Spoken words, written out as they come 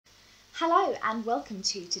Hello and welcome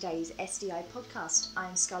to today's SDI podcast.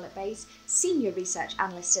 I'm Scarlett, Senior Research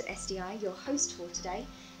Analyst at SDI, your host for today,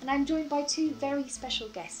 and I'm joined by two very special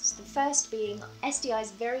guests. The first being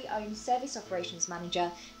SDI's very own Service Operations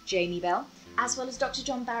Manager, Jamie Bell, as well as Dr.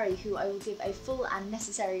 John Barry, who I will give a full and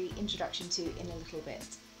necessary introduction to in a little bit.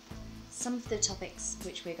 Some of the topics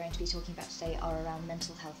which we're going to be talking about today are around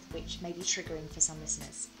mental health, which may be triggering for some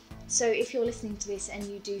listeners. So if you're listening to this and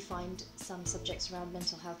you do find some subjects around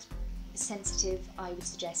mental health sensitive, I would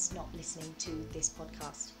suggest not listening to this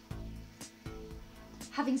podcast.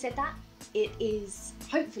 Having said that, it is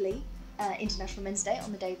hopefully International Men's Day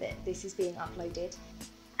on the day that this is being uploaded,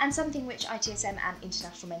 and something which ITSM and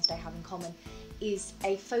International Men's Day have in common is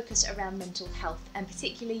a focus around mental health, and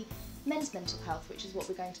particularly men's mental health, which is what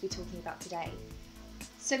we're going to be talking about today.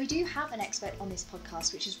 So we do have an expert on this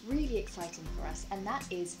podcast, which is really exciting for us, and that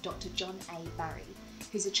is Dr. John A. Barry,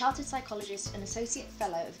 who's a Chartered Psychologist and Associate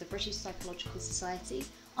Fellow of the British Psychological Society,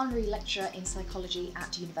 Honorary Lecturer in Psychology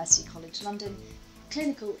at University College London,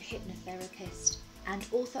 clinical hypnotherapist, and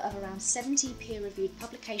author of around 70 peer-reviewed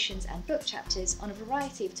publications and book chapters on a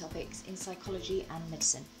variety of topics in psychology and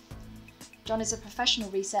medicine. John is a professional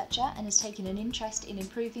researcher and has taken an interest in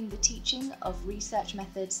improving the teaching of research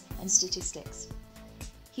methods and statistics.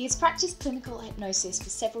 He has practiced clinical hypnosis for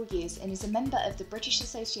several years and is a member of the British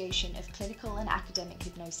Association of Clinical and Academic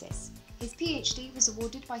Hypnosis. His PhD was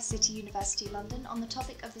awarded by City University London on the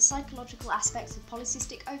topic of the psychological aspects of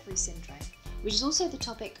polycystic ovary syndrome, which is also the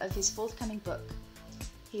topic of his forthcoming book.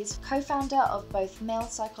 He is co-founder of both Male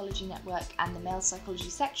Psychology Network and the Male Psychology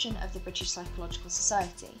section of the British Psychological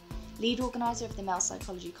Society, lead organiser of the Male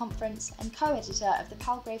Psychology Conference, and co-editor of the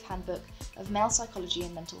Palgrave Handbook of Male Psychology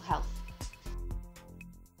and Mental Health.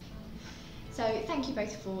 So thank you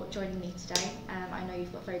both for joining me today. I know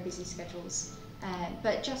you've got very busy schedules,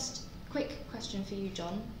 but just quick question for you,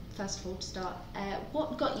 John, first of all to start.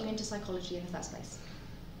 What got you into psychology in the first place?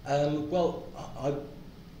 Well, I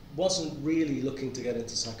wasn't really looking to get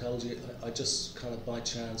into psychology. I just kind of by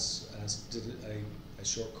chance did a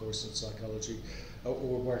short course in psychology,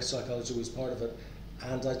 or where psychology was part of it,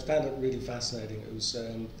 and I found it really fascinating. It was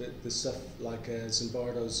the stuff like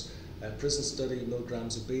Zimbardo's prison study,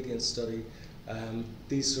 Milgram's obedience study,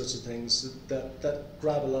 these sorts of things that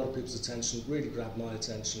grab a lot of people's attention, really grabbed my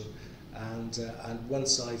attention, and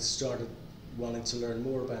once I started wanting to learn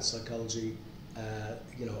more about psychology,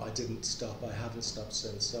 I didn't stop. I haven't stopped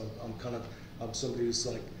since. So I'm somebody who's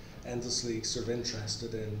like endlessly sort of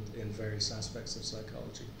interested in various aspects of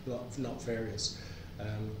psychology, not various.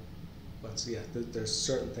 But yeah, there's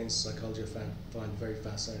certain things in psychology I find very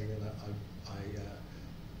fascinating, and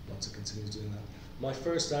I want to continue doing that. My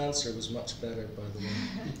first answer was much better, by the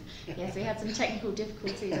way. Yes, we had some technical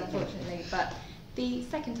difficulties, unfortunately, but the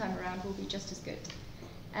second time around will be just as good.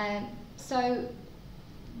 So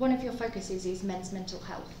one of your focuses is men's mental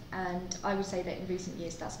health, and I would say that in recent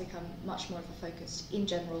years that's become much more of a focus in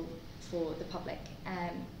general for the public.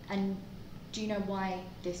 And do you know why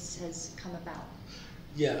this has come about?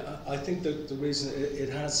 Yeah, I think that the reason it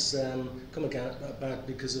has come about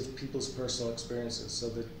because of people's personal experiences. So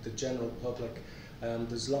the general public,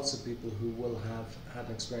 there's lots of people who will have had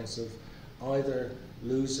an experience of either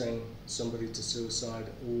losing somebody to suicide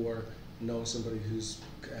or knowing somebody who's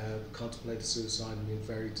contemplated suicide and been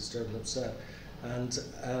very disturbed and upset. And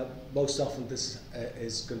most often this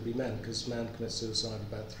is going to be men, because men commit suicide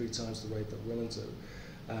about 3 times the rate that women do.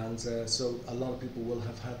 And so a lot of people will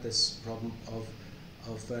have had this problem of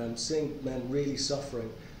seeing men really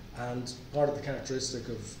suffering, and part of the characteristic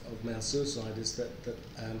of male suicide is that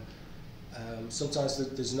sometimes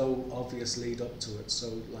there's no obvious lead up to it. So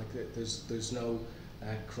like there's no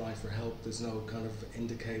cry for help, there's no kind of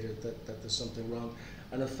indicator that there's something wrong.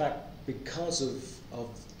 And in fact, because of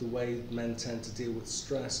the way men tend to deal with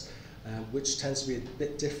stress, which tends to be a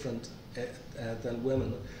bit different than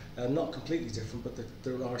women, not completely different, but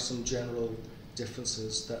there are some general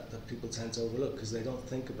differences that people tend to overlook because they don't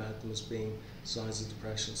think about them as being signs of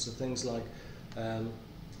depression. So things like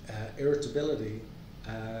irritability,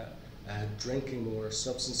 drinking more,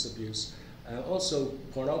 substance abuse, also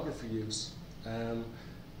pornography use,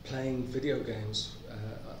 playing video games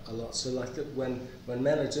a lot. So like when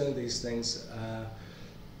men are doing these things,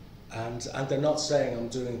 and they're not saying I'm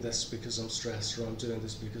doing this because I'm stressed, or I'm doing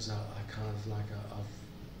this because I kind of like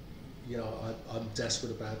I'm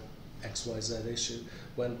desperate about XYZ issue.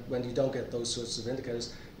 When you don't get those sorts of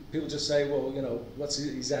indicators, people just say, well,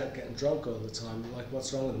 he's out getting drunk all the time. Like,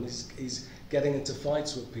 what's wrong with him? He's getting into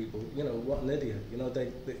fights with people. What an idiot.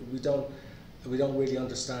 We don't really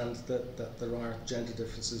understand that there are gender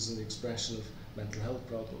differences in the expression of mental health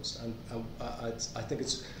problems, and I think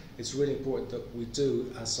it's it's really important that we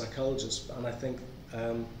do as psychologists, and I think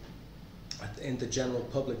in the general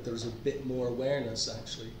public there's a bit more awareness,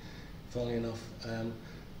 actually, funnily enough,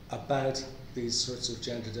 about these sorts of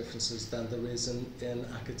gender differences than there is in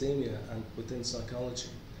academia and within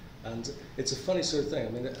psychology. And it's a funny sort of thing.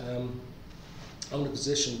 I mean, I'm in a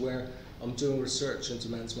position where I'm doing research into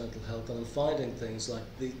men's mental health, and I'm finding things like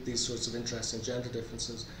these sorts of interesting gender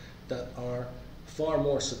differences that are far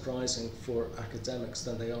more surprising for academics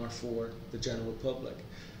than they are for the general public.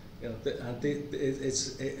 You know,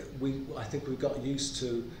 I think we got used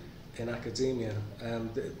to, in academia,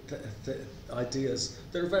 the ideas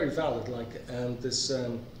that are very valid, like this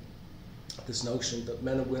notion that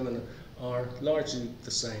men and women are largely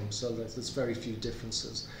the same, so that there's very few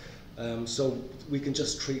differences. So we can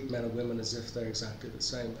just treat men and women as if they're exactly the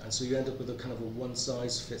same, and so you end up with a kind of a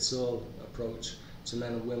one-size-fits-all approach to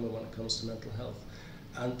men and women when it comes to mental health,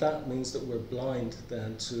 and that means that we're blind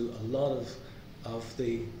then to a lot of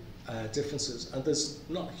the differences, and there's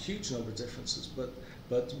not a huge number of differences, but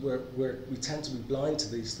we tend to be blind to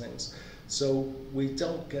these things, so we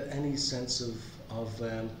don't get any sense of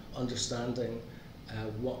understanding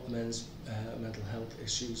what men's mental health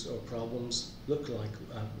issues or problems look like,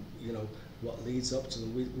 you know, what leads up to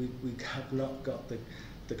them. We have not got the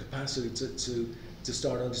capacity to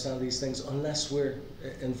start understanding these things unless we're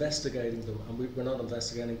investigating them, and we're not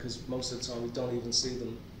investigating because most of the time we don't even see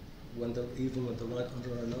them even when they're right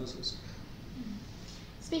under our noses.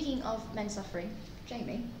 Speaking of men suffering,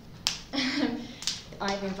 Jamie,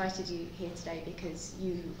 I've invited you here today because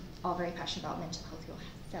you are very passionate about mental health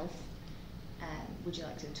yourself. Would you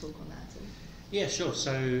like to talk on that at all? Yeah, sure.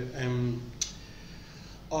 So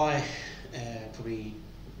I probably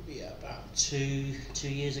about two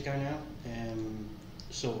years ago now,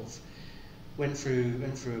 sort of went through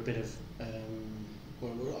a bit of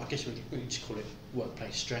well, I guess we just call it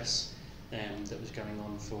workplace stress that was going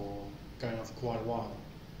on for quite a while,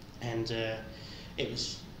 and it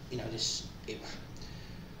was, you know,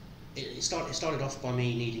 it started off by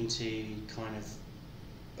me needing to kind of,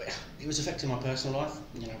 it was affecting my personal life,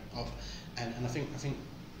 you know, and I think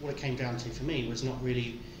what it came down to for me was not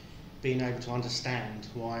really being able to understand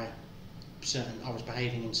why I was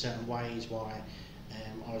behaving in certain ways, why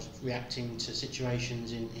I was reacting to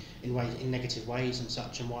situations in negative ways and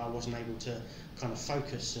such, and why I wasn't able to kind of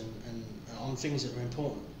focus and on things that were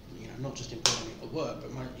important, you know, not just important at work, but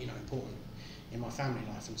you know, important in my family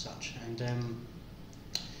life and such. And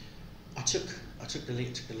I took the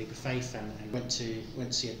leap of faith and went to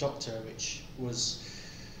see a doctor, which was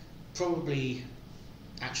probably,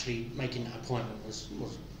 actually making that appointment was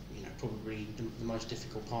you know, probably the most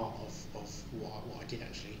difficult part of what I did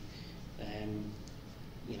actually.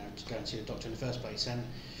 You know, to go and see the doctor in the first place, and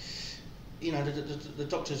you know, the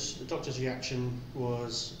doctor's reaction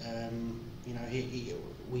was, you know,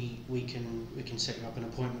 we can set you up an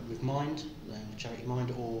appointment with Mind, Charity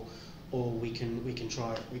Mind, or we can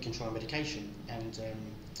try medication, and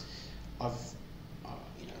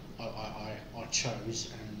you know, I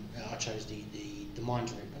chose the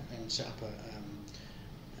Mind route and set up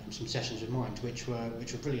some sessions with Mind, which were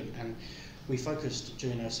brilliant, and we focused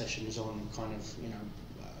during those sessions on kind of, you know,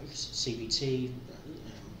 CBT,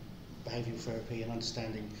 behavioural therapy, and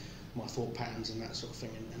understanding my thought patterns and that sort of thing,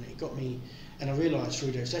 and it got me, and I realised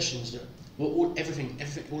through those sessions that all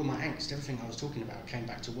of my angst, everything I was talking about came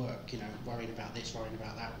back to work, you know, worrying about this, worrying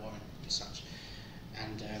about that, worrying and such,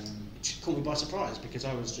 and it caught me by surprise, because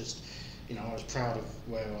I was just, you know, I was proud of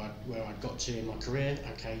where I'd got to in my career.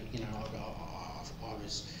 Okay, you know, I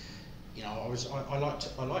was, you know, I liked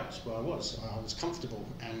where I was. I was comfortable,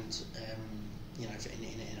 and you know,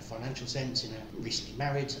 in a financial sense, recently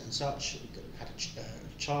married and such, had a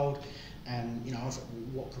child, and you know, I thought,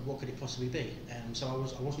 what could it possibly be? So I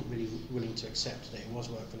wasn't really willing to accept that it was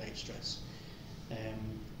work-related stress.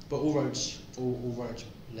 But all roads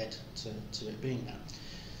led to it being that.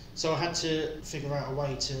 So I had to figure out a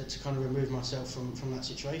way to kind of remove myself from that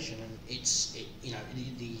situation, and you know,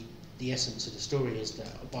 the essence of the story is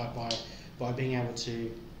that by being able to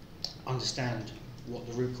understand what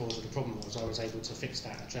the root cause of the problem was, I was able to fix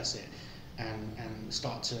that, address it, and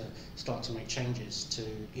start to make changes to,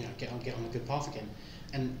 you know, get on a good path again.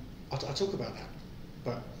 And I talk about that,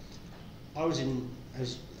 but I was in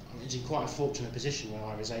quite a fortunate position where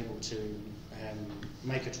I was able to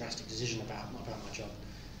make a drastic decision about my job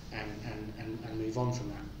and move on from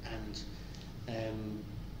that. And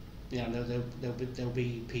you know, there'll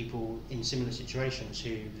be people in similar situations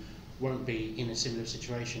who won't be in a similar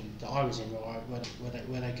situation that I was in,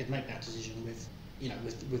 where they could make that decision with, you know,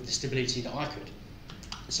 with the stability that I could.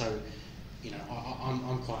 So, you know,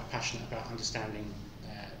 I'm quite passionate about understanding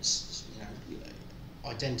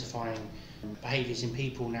identifying behaviours in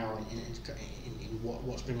people now in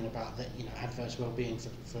what's bringing about that, you know, adverse well-being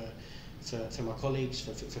for my colleagues,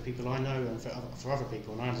 for people I know, and for other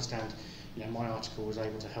people. And I understand, you know, my article was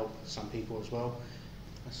able to help some people as well.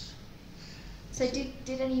 So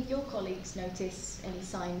did any of your colleagues notice any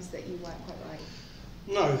signs that you weren't quite right?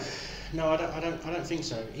 No, I don't think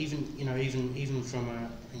so. Even from a,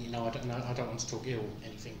 you know, I don't want to talk ill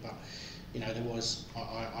anything, but you know, there was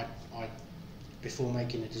I before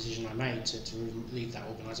making the decision I made to leave that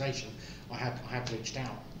organisation, I had reached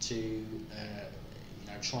out to you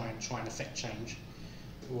know, try and affect change.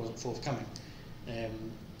 It wasn't forthcoming,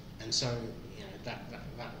 and so, you know,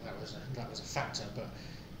 that was a factor. But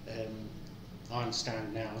I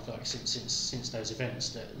understand now, like since those events,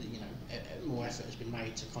 that, you know, more effort has been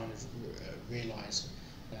made to kind of realise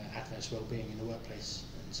adverse well-being in the workplace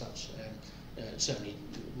and such. Certainly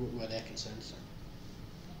where they're concerned. So.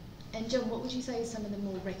 And John, what would you say are some of the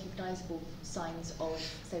more recognisable signs of,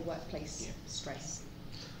 say, workplace stress?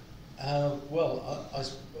 Well,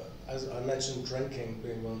 as I mentioned, drinking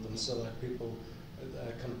being one of them. So, like, people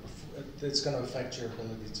it's going to affect your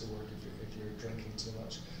ability to work if you're drinking too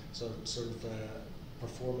much. So, sort of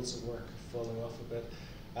performance at work falling off a bit,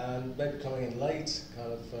 and maybe coming in late,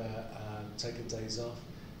 kind of taking days off,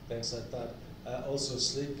 things like that. Also,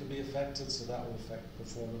 sleep can be affected, so that will affect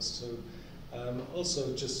performance too.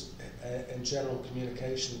 Also, just in general,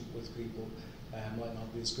 communication with people might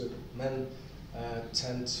not be as good. Men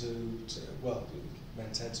tend to,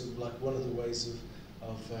 like, one of the ways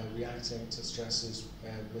of reacting to stress is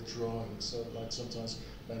withdrawing. So, like, sometimes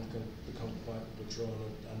men can become quite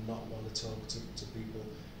withdrawn and not want to talk to people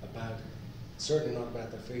about, certainly not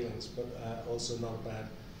about their feelings, but also not about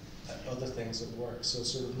other things at work. So,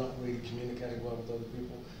 sort of not really communicating well with other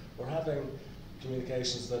people, or having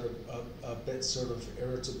communications that are a bit sort of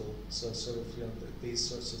irritable. So, sort of, you know, these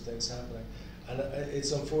sorts of things happening. And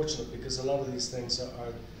it's unfortunate because a lot of these things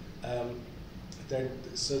are they're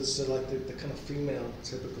so like the kind of female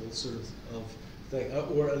typical sort of thing,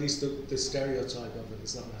 or at least the stereotype of it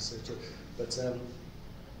is not necessarily true, but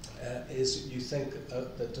is you think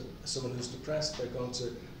that someone who's depressed, they're going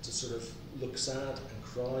to sort of look sad and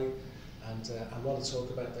cry and want to talk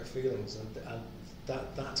about their feelings, and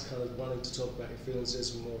that kind of wanting to talk about your feelings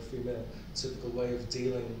is a more female typical way of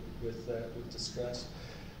dealing with distress.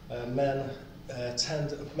 Men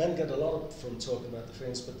get a lot from talking about the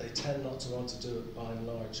feelings, but they tend not to want to do it by and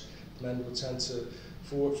large. Men will tend to,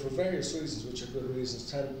 for various reasons, which are good reasons,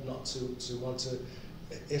 tend not to want to,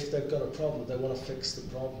 if they've got a problem, they want to fix the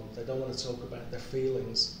problem. They don't want to talk about their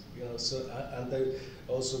feelings, you know. So, and they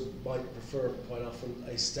also might prefer quite often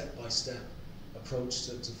a step-by-step approach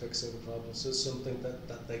to fixing the problem. So it's something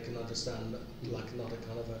that they can understand, like not a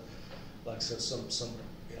kind of a, like, so some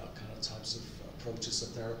you know, kind of types of approaches to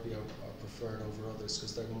therapy are preferred over others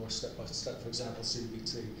because they're more step-by-step. For example,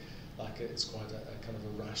 CBT, like, it's quite a kind of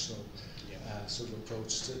a rational sort of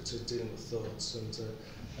approach to dealing with thoughts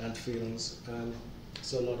and feelings.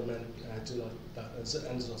 So a lot of men do like that, and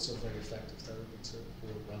it's also very effective therapy too,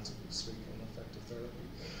 or relatively speaking, effective therapy.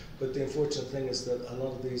 But the unfortunate thing is that a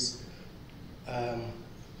lot of these,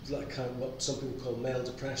 like kind of what some people call male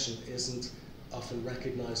depression, isn't often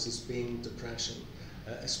recognised as being depression,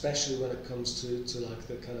 especially when it comes to like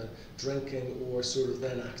the kind of drinking or sort of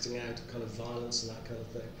then acting out kind of violence and that kind of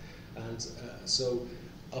thing. And so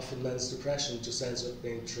often men's depression just ends up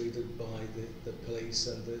being treated by the police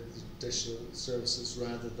and the judicial services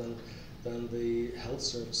rather than the health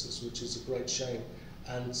services, which is a great shame.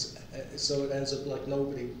 And so it ends up like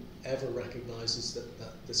nobody ever recognises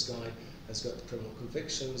that this guy has got criminal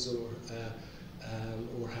convictions or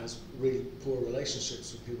has really poor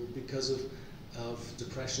relationships with people because of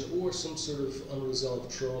depression or some sort of unresolved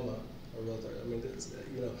trauma or other. I mean, it's,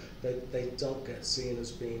 you know, they don't get seen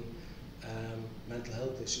as being mental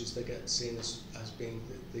health issues. They get seen as being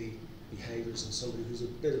the behaviours of somebody who's a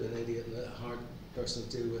bit of an idiot and a hard person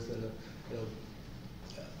to deal with, and you know,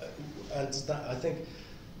 and that, I think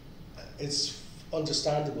it's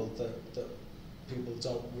understandable that people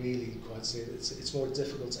don't really quite see it. It's more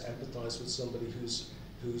difficult to empathise with somebody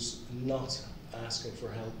who's not asking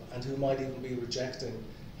for help and who might even be rejecting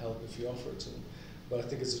help if you offer it to them. But I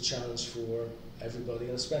think it's a challenge for everybody,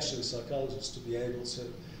 and especially psychologists, to be able to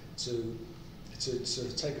sort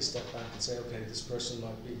of take a step back and say, okay, this person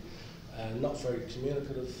might be not very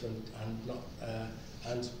communicative and not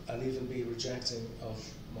and even be rejecting of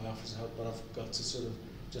my offers of help, but I've got to sort of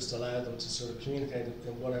just allow them to sort of communicate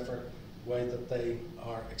in whatever way that they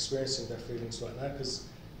are experiencing their feelings right now, because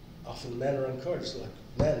often men are encouraged, like,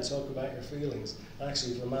 men, talk about your feelings.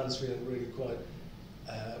 Actually, if a man's feeling really quite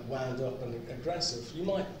wound up and aggressive, you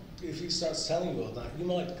might, if he starts telling you all that, you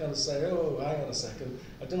might kind of say, oh, hang on a second,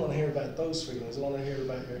 I don't want to hear about those feelings, I want to hear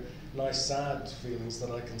about your nice sad feelings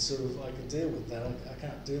that I can deal with then. I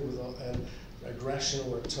can't deal with aggression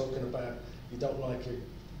or talking about you don't like your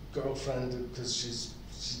girlfriend because she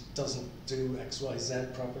doesn't do X, Y, Z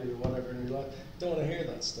properly or whatever in your life. Don't want to hear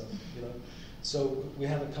that stuff, you know. So we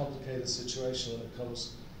have a complicated situation when it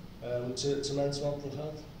comes to men's mental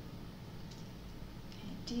health.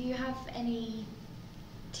 Do you have any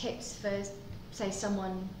tips for, say,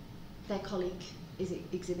 someone, their colleague is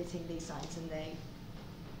exhibiting these signs and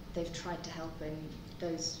they've tried to help and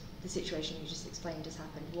the situation you just explained has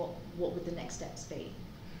happened? What would the next steps be?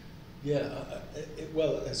 Yeah,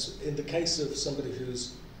 well, in the case of somebody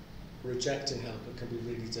who's rejecting help, it can be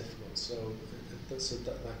really difficult. So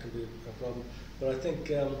that can be a problem. But I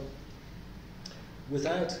think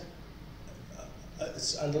without,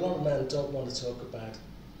 and a lot of men don't want to talk about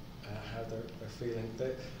how they're feeling.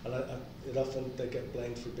 It often they get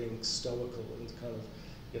blamed for being stoical and kind of,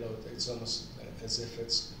 you know, it's almost as if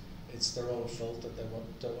it's their own fault that they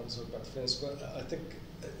don't want to talk about the feelings. But I think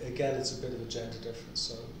again it's a bit of a gender difference.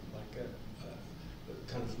 So like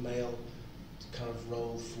a kind of male kind of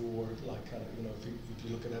role for like kind of, you know, if you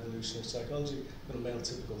look at evolutionary psychology, the male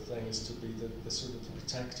typical thing is to be the sort of the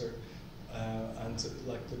protector, and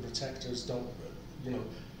like the protectors don't, you know,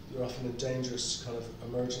 you're often in dangerous kind of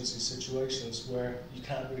emergency situations where you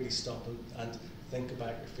can't really stop and think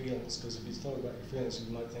about your feelings, because if you thought about your feelings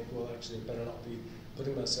you might think, well actually I better not be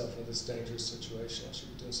putting myself in this dangerous situation, I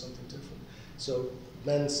should be doing something different. So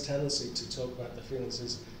men's tendency to talk about their feelings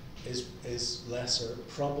is lesser,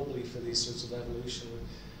 probably for these sorts of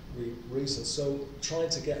evolutionary reasons. So trying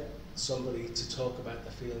to get somebody to talk about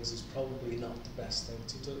their feelings is probably not the best thing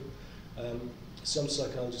to do. Some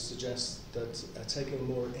psychologists suggest that taking a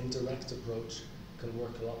more indirect approach can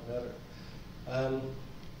work a lot better.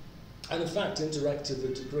 And in fact, indirect to the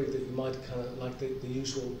degree that you might kind of, like the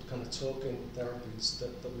usual kind of talking therapies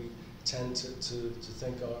that we tend to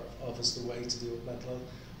think of as the way to deal with mental health,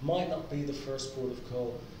 might not be the first port of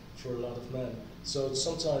call for a lot of men. So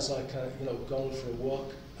sometimes like, you know, going for a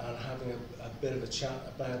walk and having a bit of a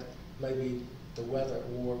chat about maybe the weather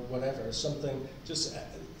or whatever, something, just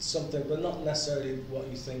something, but not necessarily what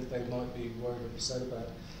you think they might be worried or upset about,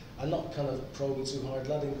 and not kind of probing too hard,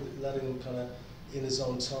 letting him kind of, in his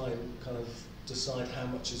own time, kind of decide how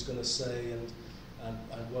much he's going to say and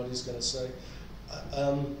what he's going to say.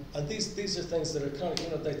 And these are things that are kind of, you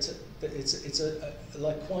know, it's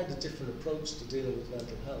like quite a different approach to dealing with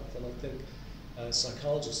mental health, and I think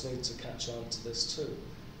psychologists need to catch on to this too,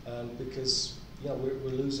 because, you know,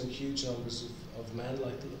 we're losing huge numbers of men,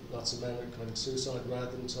 like lots of men are committing suicide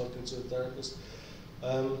rather than talking to a therapist,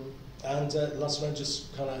 and lots of men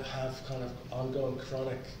just kind of have kind of ongoing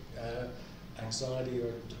chronic anxiety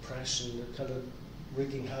or depression, they're kind of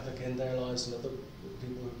wreaking havoc in their lives and other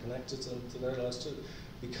people who are connected to their lives too,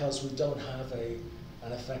 because we don't have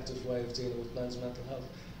an effective way of dealing with men's mental health.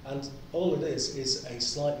 And all it is a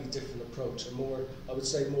slightly different approach, a more, I would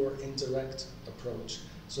say, more indirect approach.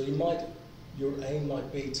 So your aim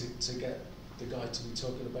might be to get the guy to be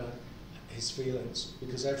talking about his feelings,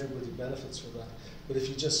 because everybody benefits from that. But if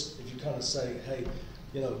you kind of say, hey,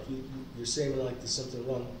 you know, you're seeming like there's something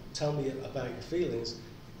wrong, tell me about your feelings,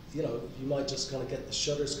 you know, you might just kind of get the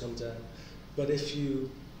shutters come down. But if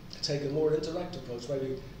you take a more indirect approach,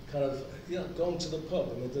 maybe kind of, you know, going to the pub,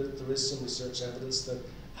 I mean, there is some research evidence that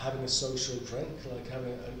having a social drink, like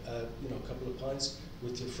having you know, a couple of pints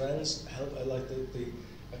with your friends, help, like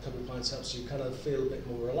a couple of pints helps you kind of feel a bit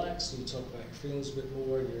more relaxed, and you talk about your feelings a bit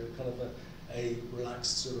more, and you're kind of a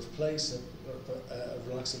relaxed sort of place, a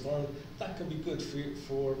relaxed environment. That can be good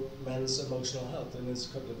for men's emotional health, and there's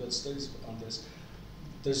a couple of good studies on this.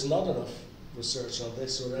 There's not enough research on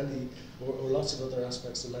this or lots of other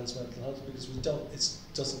aspects of men's mental health, because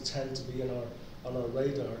it doesn't tend to be on our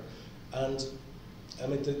radar. And I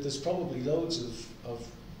mean, there's probably loads of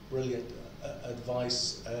brilliant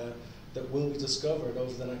advice that will be discovered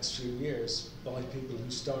over the next few years by people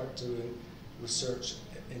who start doing research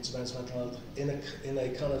into men's mental health in a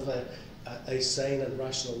kind of a sane and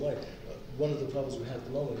rational way. One of the problems we have at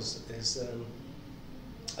the moment is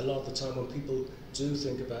a lot of the time when people do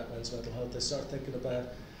think about men's mental health, they start thinking about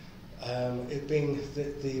it being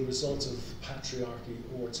the result of patriarchy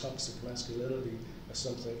or toxic masculinity or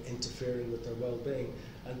something interfering with their well-being.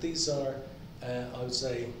 And these are, I would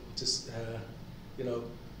say, just you know,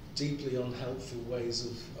 deeply unhelpful ways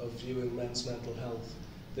of viewing men's mental health.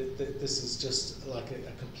 This is just like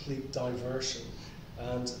a complete diversion,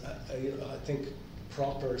 and you know, I think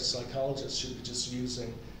proper psychologists should be just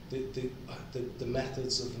using the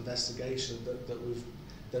methods of investigation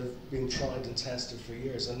that have been tried and tested for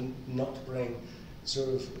years, and not bring sort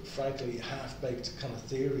of, frankly, half-baked kind of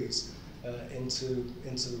theories into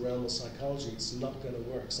the realm of psychology. It's not going to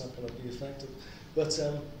work. It's not going to be effective. But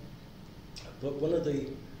one of the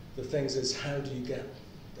things is, how do you get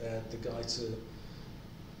the guy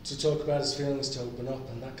to talk about his feelings, to open up,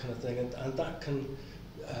 and that kind of thing, and that can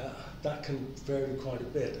vary quite a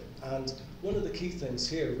bit. And one of the key things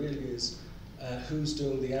here really is who's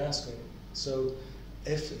doing the asking. So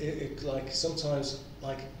if like sometimes,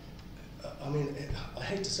 like, I mean, I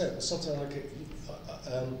hate to say it, but sometimes like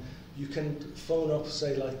you can phone up,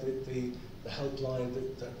 say, like the helpline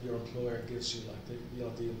that your employer gives you,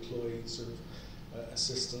 like the employee sort of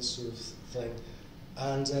assistance sort of thing,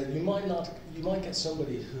 and you might get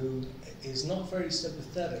somebody who is not very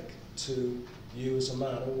sympathetic to you as a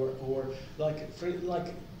man, or like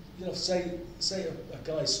say a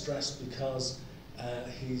guy's stressed because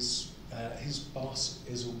his boss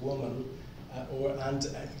is a woman,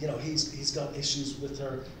 he's got issues with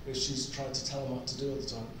her if she's trying to tell him what to do all the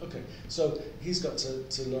time. Okay, so he's got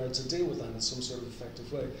to learn to deal with that in some sort of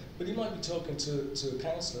effective way. But he might be talking to a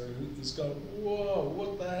counsellor who's going, whoa,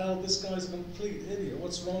 what the hell? This guy's a complete idiot.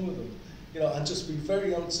 What's wrong with him? And just be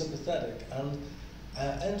very unsympathetic and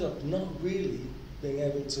end up not really being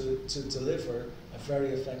able to deliver a very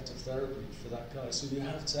effective therapy for that guy. So you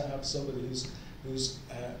have to have somebody who's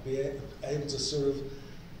able to sort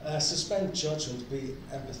of suspend judgment, be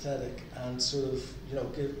empathetic, and sort of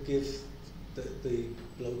give the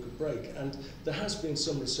bloke a break. And there has been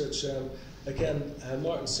some research. Again,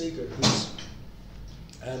 Martin Seeger, who's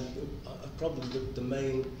probably the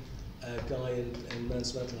main guy in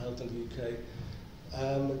men's mental health in the UK,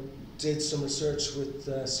 did some research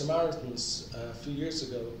with Samaritans a few years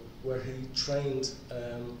ago, where he trained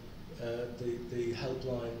the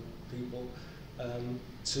helpline people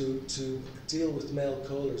to deal with male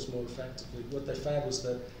callers more effectively. What they found was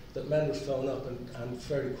that men would phone up and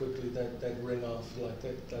very quickly they'd ring off. Like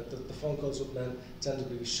the phone calls with men tend to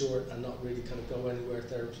be short and not really kind of go anywhere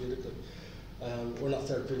therapeutically. Or not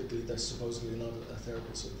therapeutically, they're supposedly not a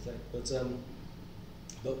therapy sort of thing.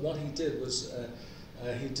 But what he did was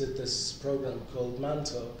he did this program called Man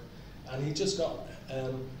Talk, and he just got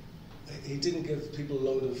he didn't give people a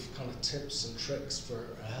load of kind of tips and tricks for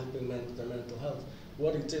helping men with their mental health.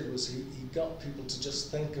 What he did was he got people to just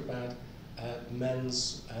think about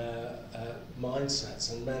men's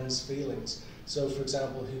mindsets and men's feelings. So, for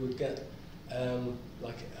example, he would get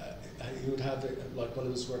he would have like one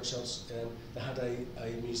of his workshops. They had a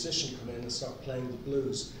musician come in and start playing the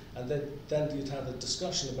blues, and then you'd have a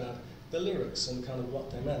discussion about the lyrics and kind of what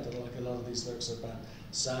they meant. And like a lot of these lyrics are about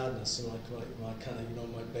sadness and like kind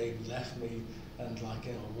of my baby left me, and like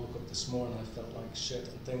I woke up this morning I felt like shit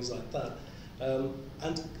and things like that.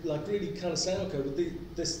 And like really kind of saying, okay, well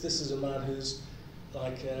this is a man who's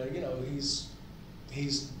like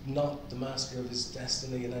he's not the master of his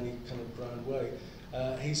destiny in any kind of grand way.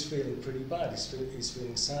 He's feeling pretty bad. He's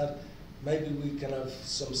feeling sad. Maybe we can have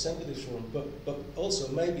some sympathy for him, but also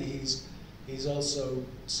maybe he's also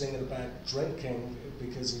singing about drinking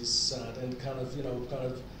because he's sad, and kind of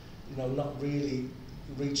not really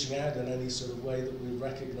reaching out in any sort of way that we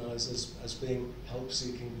recognise as being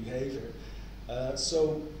help-seeking behaviour. And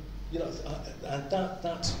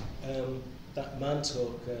that Man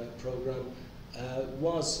Talk program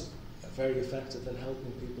was very effective in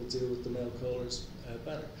helping people deal with the male callers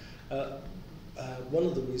better. One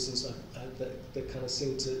of the reasons that kind of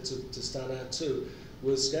seemed to stand out too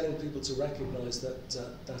was getting people to recognise that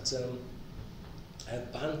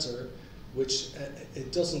banter, which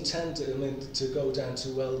it doesn't tend to go down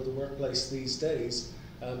too well in the workplace these days,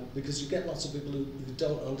 because you get lots of people who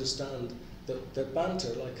don't understand that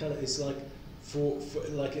banter, like kind of, it's like for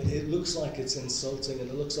like it looks like it's insulting and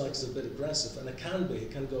it looks like it's a bit aggressive, and it can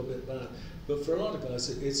go a bit bad. But for a lot of guys,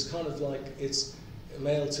 it's kind of like it's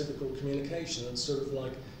male typical communication, and sort of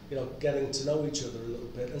like getting to know each other a little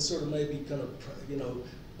bit, and sort of maybe kind of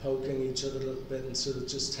poking each other a little bit, and sort of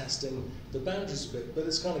just testing the boundaries a bit. But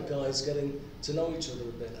it's kind of guys getting to know each other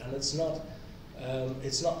a bit, and it's not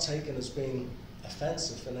taken as being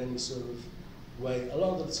offensive in any sort of way a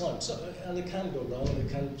lot of the time. So, and it can go wrong, and it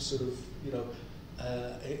can sort of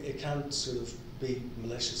it can sort of be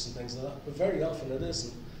malicious and things like that. But very often it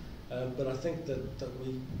isn't. But I think that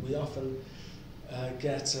we often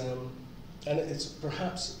get and it's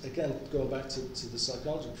perhaps, again, going back to the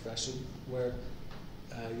psychology profession, where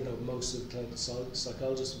most of the clinical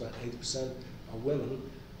psychologists, about 80%, are women,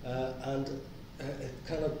 and it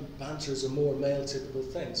kind of banter is a more male typical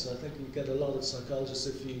thing. So I think you get a lot of psychologists,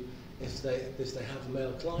 if they have a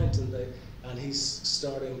male client and he's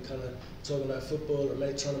starting kind of talking about football or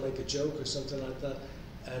maybe trying to make a joke or something like that,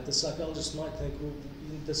 the psychologist might think, well,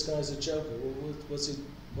 this guy's a joker. Well, what's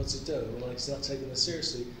he doing? Well, like, he's not taking this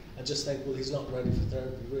seriously, and just think, well, he's not ready for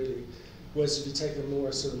therapy, really. Whereas if you take a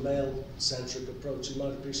more sort of male-centric approach, you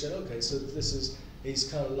might appreciate, okay, so he's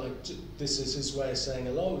kind of like, this is his way of saying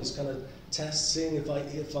hello. He's kind of seeing if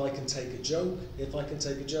I can take a joke. If I can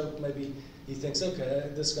take a joke, maybe he thinks, okay,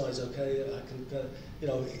 this guy's okay. I can,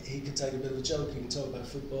 he can take a bit of a joke. He can talk about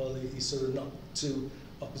football. He's sort of not too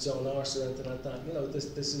up his own arse or anything like that.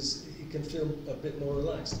 He can feel a bit more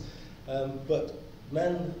relaxed. But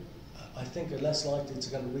men, I think, are less likely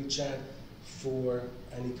to kind of reach out for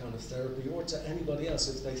any kind of therapy or to anybody else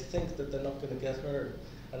if they think that they're not going to get heard.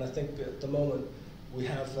 And I think at the moment we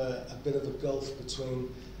have a bit of a gulf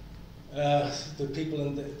between the people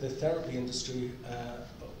in the therapy industry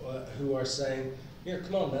who are saying, here,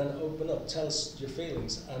 come on, man, open up, tell us your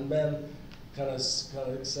feelings, and men kind of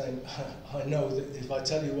saying, I know that if I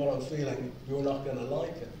tell you what I'm feeling, you're not going to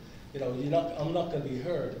like it. I'm not going to be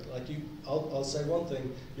heard. Like I'll say one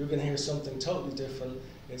thing, you're going to hear something totally different.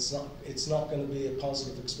 It's not going to be a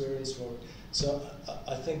positive experience for it. So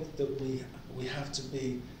I think that we have to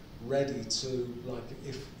be ready to, like,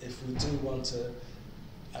 if we do want to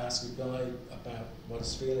ask a guy about what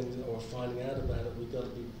he's feeling or finding out about it, we've got to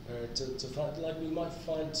be prepared to find, like, we might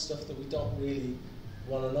find stuff that we don't really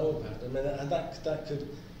want to know about. I mean, and that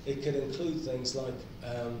could include things like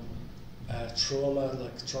trauma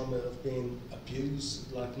of being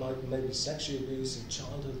abused, like maybe sexually abused in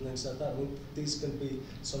childhood and things like that. I mean, these can be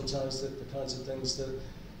sometimes the kinds of things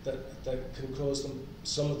that can cause them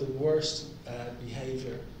some of the worst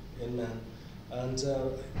behaviour in men. And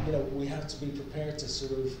we have to be prepared to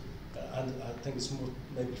sort of, and I think it's more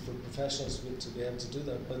maybe for professionals to be able to do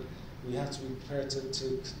that, but we have to be prepared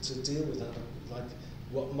to deal with that. Like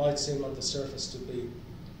what might seem on the surface to be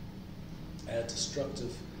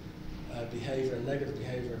destructive behaviour and negative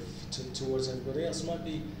behaviour towards everybody else might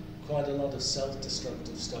be quite a lot of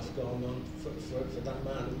self-destructive stuff going on for that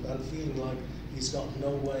man, and feeling like he's got no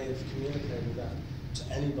way of communicating that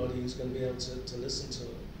to anybody who's going to be able to listen to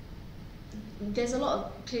it. There's a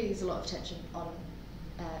lot of attention on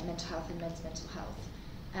mental health and men's mental health,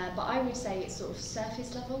 but I would say it's sort of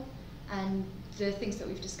surface level, and the things that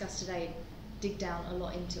we've discussed today dig down a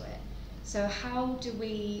lot into it. So how do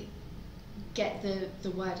we get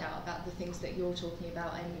the word out about the things that you're talking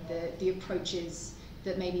about and the approaches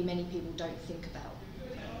that maybe many people don't think about?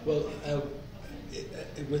 Well,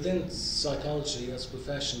 within psychology as a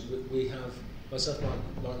profession, we have, myself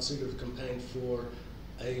and Martin Seeger have campaigned for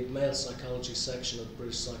a male psychology section of the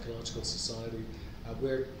British Psychological Society.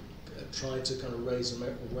 We're trying to kind of raise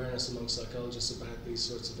awareness among psychologists about these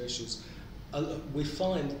sorts of issues. We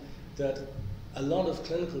find that a lot of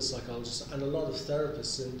clinical psychologists and a lot of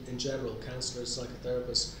therapists in general, counsellors,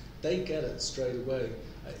 psychotherapists, they get it straight away.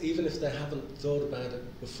 Even if they haven't thought about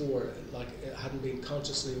it before, like hadn't been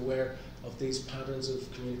consciously aware of these patterns of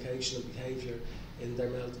communication and behaviour in their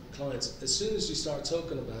male clients, as soon as you start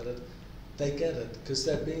talking about it, they get it because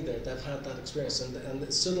they've been there, they've had that experience,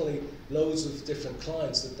 and suddenly loads of different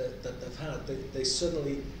clients that they've had, they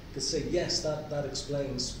suddenly could say, yes, that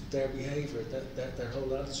explains their behaviour, their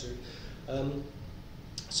whole attitude.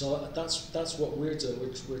 So that's what we're doing.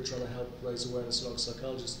 We're trying to help raise awareness among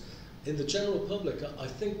psychologists. In the general public, I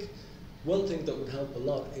think one thing that would help a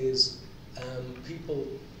lot is people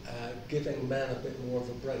giving men a bit more of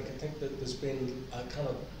a break. I think that there's been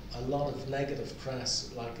a lot of negative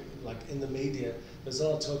press, like in the media. There's a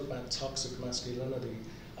lot of talk about toxic masculinity,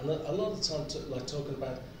 and a lot of the time talking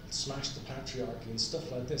about smash the patriarchy and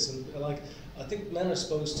stuff like this. And I think men are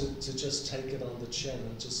supposed to just take it on the chin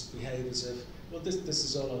and just behave as if, well, this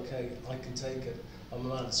is all okay, I can take it, I'm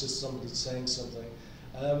a man, it's just somebody saying something.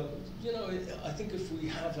 I think if we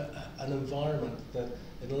have an environment that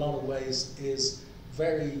in a lot of ways is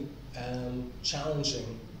very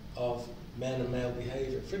challenging of men and male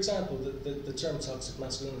behaviour. For example, the term toxic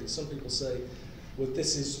masculinity, some people say, well,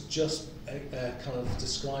 this is just kind of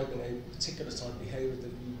describing a particular type of behaviour that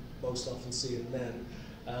you most often see in men,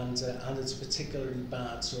 and it's a particularly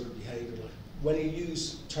bad sort of behaviour. When you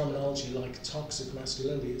use terminology like toxic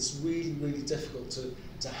masculinity, it's really, really difficult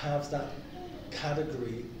to have that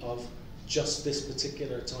category of just this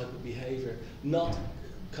particular type of behaviour, not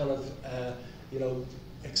kind of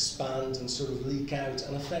expand and sort of leak out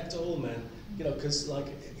and affect all men. Because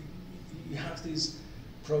you have these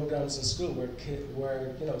programs in school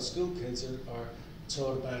where school kids are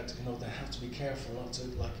taught about they have to be careful not to,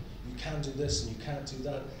 like, you can do this and you can't do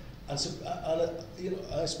that. And so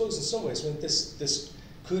I suppose in some ways, I mean, this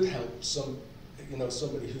could help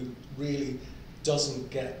somebody who really doesn't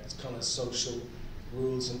get kind of social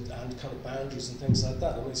rules and kind of boundaries and things like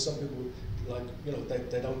that. I mean, some people, like,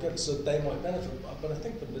 they don't get it, so they might benefit. But I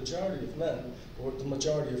think the majority of men, or the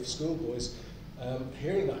majority of schoolboys,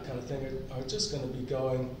 hearing that kind of thing are just going to be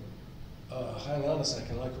going, hang on a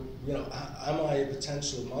second, like, am I a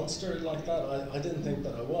potential monster like that? I didn't think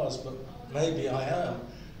that I was, but maybe I am.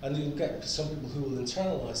 And you'll get some people who will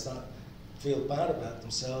internalise that, feel bad about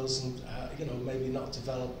themselves, and maybe not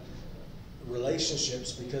develop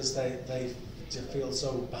relationships because they feel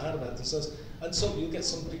so bad about themselves. And so you get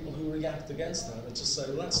some people who react against that and just say,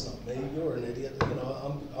 well, that's not me, you're an idiot.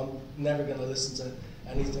 I'm never going to listen to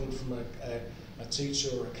anything from a teacher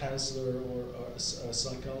or a counsellor or a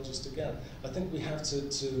psychologist again. I think we have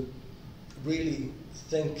to really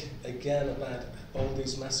think again about all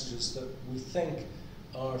these messages that we think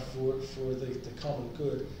are for the common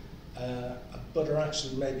good, but are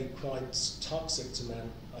actually maybe quite toxic to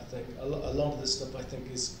men. I think a lot of this stuff, I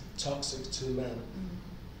think, is toxic to men.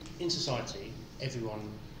 In society,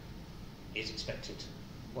 everyone is expected,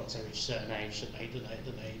 once they reach a certain age, that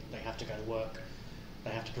they have to go to work,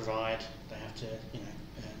 they have to provide, they have to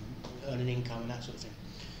earn an income and that sort of thing.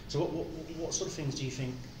 So what sort of things do you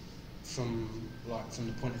think, from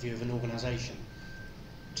the point of view of an organisation,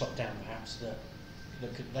 top down perhaps, that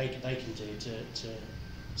they can do to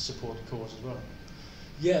support the cause as well?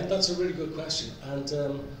 Yeah, that's a really good question,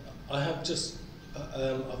 and I have just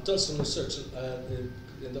I've done some research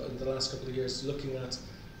in the last couple of years looking at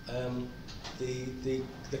the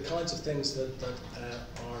kinds of things that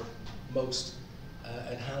are most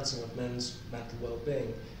enhancing of men's mental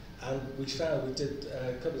well-being. And we did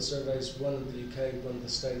a couple of surveys, one in the UK, one in the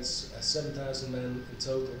States, 7,000 men in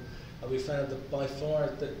total, and we found that by far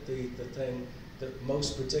the thing that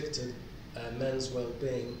most predicted men's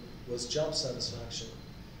well-being was job satisfaction.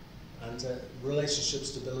 And relationship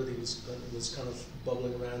stability was kind of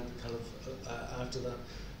bubbling around kind of after that.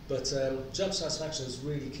 But job satisfaction is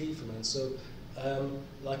really key for men. So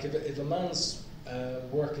like if a man's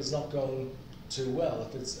work is not going too well,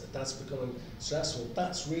 if that's becoming stressful,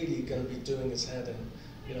 that's really going to be doing his head in.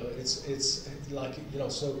 It's like,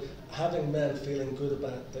 so having men feeling good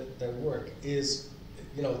about their work is,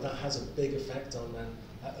 that has a big effect on men.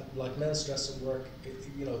 Like men's stress at work,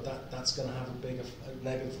 that's going to have a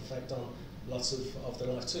negative effect on lots of their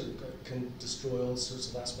life too. It can destroy all sorts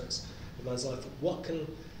of aspects of man's life. What can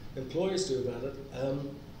employers do about it?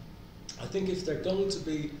 I think if they're going to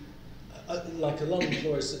be, like a lot of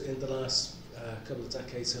employers in the last couple of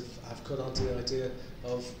decades have caught on to the idea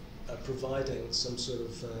of providing some sort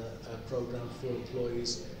of program for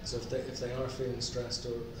employees. So if they are feeling stressed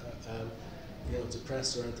or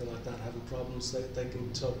depressed or anything like that, having problems, they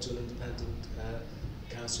can talk to an independent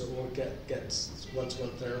counsellor or get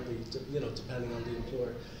one-to-one therapy, depending on the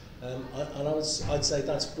employer. And I'd say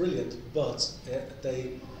that's brilliant, but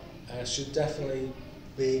they should definitely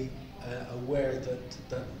be aware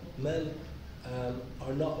that men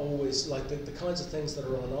are not always, like the kinds of things that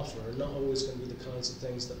are on offer are not always going to be the kinds of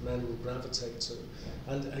things that men will gravitate to.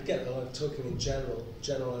 And again, I'm talking in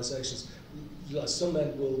generalizations. Like some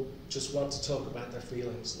men will just want to talk about their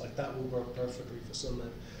feelings, like that will work perfectly for some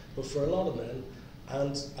men. But for a lot of men,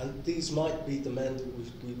 and these might be the men that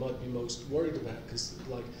we might be most worried about, because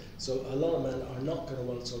so a lot of men are not going to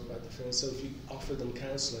want to talk about their feelings. So if you offer them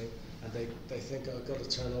counselling and they think, I've got to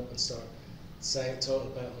turn up and start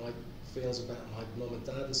talking about my feelings about my mum and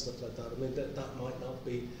dad and stuff like that, I mean that might not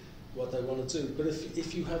be what they want to do. But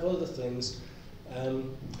if you have other things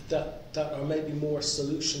that are maybe more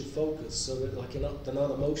solution focused, so that they're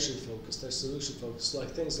not emotion focused, they're solution focused, like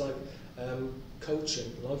things like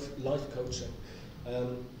coaching, life coaching.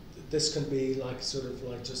 This can be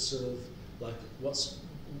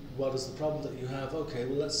what is the problem that you have? Okay,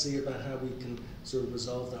 well let's see about how we can sort of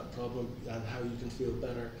resolve that problem and how you can feel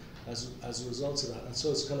better as a result of that. And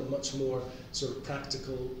so it's kind of much more sort of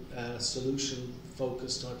practical, solution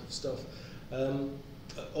focused type of stuff.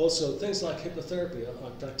 Also, things like hypnotherapy. I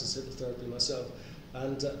practice hypnotherapy myself,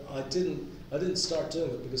 and I didn't start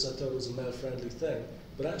doing it because I thought it was a male-friendly thing.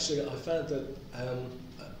 But actually, I found that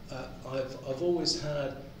I've always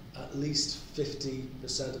had at least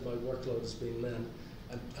 50% of my workload as being men,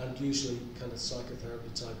 and usually kind of psychotherapy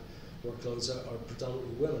type workloads are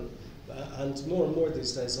predominantly women. And more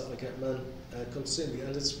these days I get men come to see me,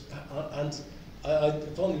 and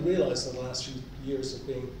I've only realised in the last few years of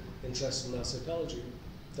being interested in male psychology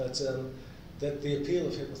that the appeal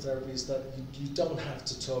of hypnotherapy is that you don't have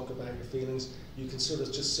to talk about your feelings. You can sort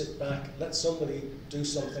of just sit back, let somebody do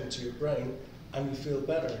something to your brain, and you feel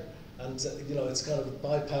better. and you know, it's kind of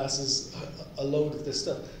bypasses a load of this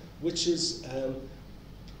stuff, which is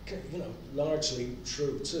you know, largely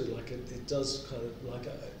true too. Like it does kind of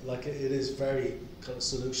like it is very kind of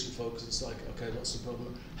solution focused. It's like, okay, what's the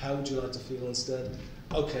problem? How would you like to feel instead?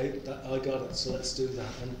 Okay, I got it. So let's do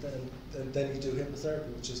that. And then you do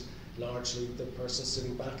hypnotherapy, which is largely the person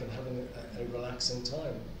sitting back and having a relaxing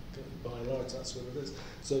time. By and large, that's what it is.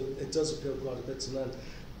 So it does appeal quite a bit to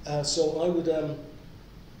men. So I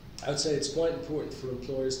would say it's quite important for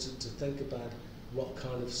employers to think about what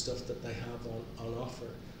kind of stuff that they have on offer,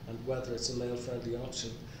 and whether it's a male-friendly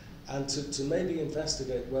option, and to maybe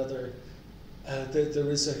investigate whether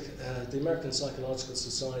there is the American Psychological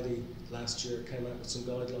Society last year came out with some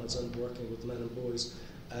guidelines on working with men and boys,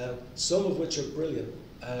 some of which are brilliant,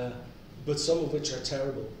 but some of which are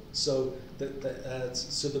terrible. So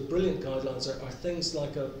the brilliant guidelines are things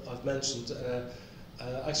like I've mentioned.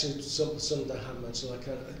 Actually, some that I haven't mentioned,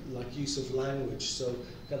 like use of language. So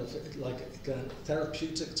kind of like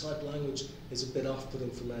therapeutic type language is a bit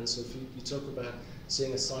off-putting for men. So if you talk about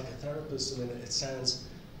seeing a psychotherapist, I mean, it sounds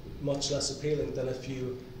much less appealing than if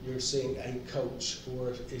you're seeing a coach,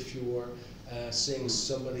 or if you're seeing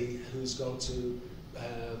somebody who's going to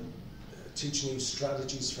teach you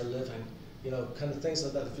strategies for living. You know, kind of things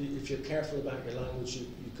like that. If you're careful about your language, you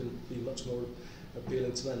can be much more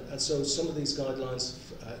appealing to men. And so some of these guidelines,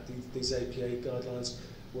 these APA guidelines,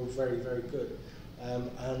 were very, very good.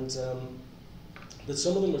 But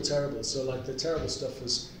some of them were terrible. So like the terrible stuff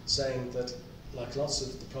was saying that like lots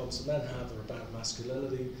of the problems that men have are about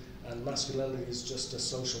masculinity, and masculinity is just a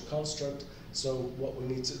social construct. So what we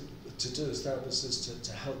need to do as therapists is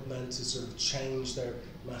to help men to sort of change their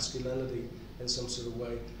masculinity in some sort of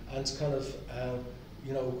way, and to kind of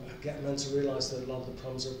you know, get men to realise that a lot of the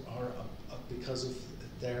problems are because of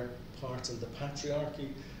their part in the patriarchy,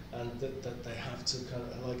 and that they have to kind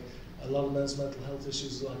of, like, a lot of men's mental health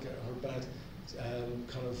issues like are about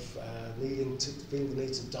kind of feeling the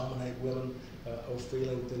need to dominate women, or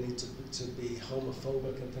feeling the need to be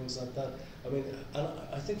homophobic and things like that. I mean, and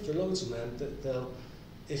I think for loads of men, that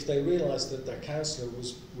if they realise that their counsellor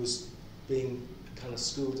was being kind of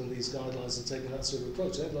schooled in these guidelines and taking that sort of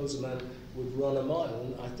approach, I think loads of men would run a mile,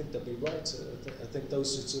 and I think they'd be right. I think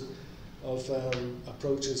those sorts of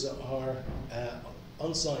approaches are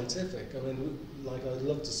unscientific. I mean, like, I'd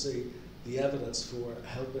love to see the evidence for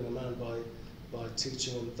helping a man by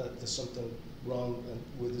teaching him that there's something wrong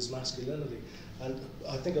with his masculinity. And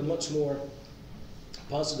I think a much more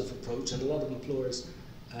positive approach, and a lot of employers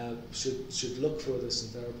should look for this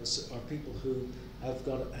in therapists, are people who have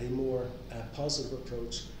got a more positive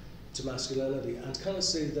approach to masculinity, and kind of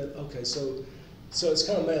see that, okay, so it's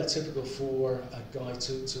kind of male typical for a guy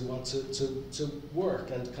to want to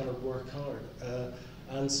work and kind of work hard.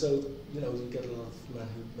 And so, you know, you get a lot of men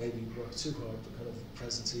who maybe work too hard, but kind of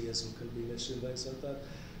presenteeism can be an issue and things like that.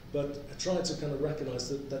 But trying to kind of recognise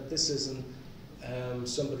that this isn't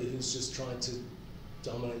somebody who's just trying to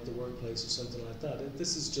dominate the workplace or something like that.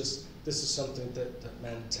 This is something that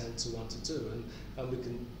men tend to want to do, and we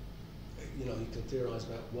can, you know, you can theorise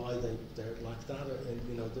about why they're like that, and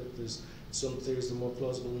you know, there's some theories that are more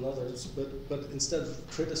plausible than others. But instead of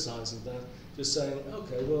criticising that, just saying,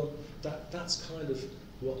 okay, well, that's kind of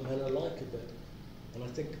what men are like a bit. And I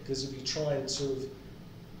think, because if you try and sort of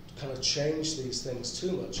kind of change these things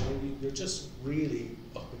too much, I mean, you're just really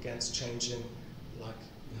up against changing, like,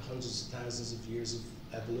 hundreds of thousands of years of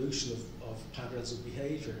evolution of patterns of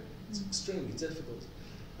behaviour. It's extremely difficult.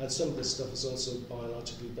 And some of this stuff is also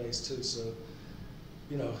biologically based too, so,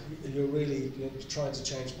 you know, you're trying to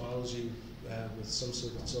change biology with some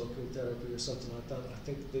sort of talking therapy or something like that. I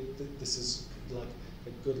think that this is like a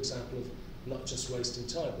good example of not just wasting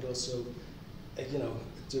time, but also, you know,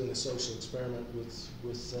 doing a social experiment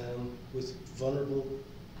with vulnerable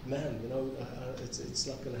men. You know, it's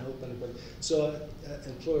not going to help anybody. So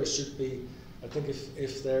employers should be, I think,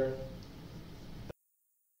 if they're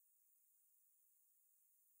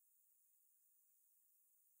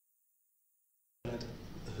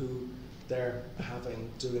who they're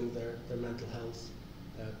doing their mental health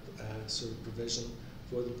sort of provision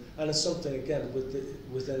for them. And it's something, again,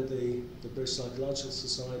 within the British Psychological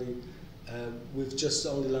Society, we've just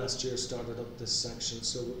only last year started up this section,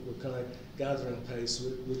 so we're kind of gathering pace.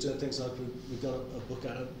 We're doing things like we got a book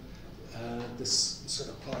out, this sort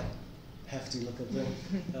of quite hefty looking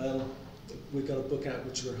thing. We got a book out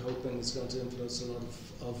which we're hoping is going to influence a lot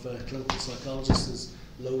of clinical psychologists.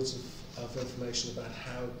 There's loads of information about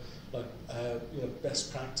how, like, you know,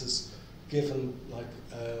 best practice, given like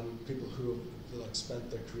people who have like spent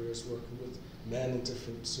their careers working with men in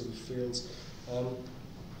different sort of fields,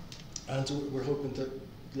 and we're hoping that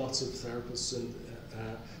lots of therapists and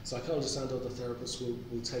psychologists and other therapists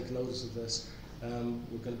will take notice of this.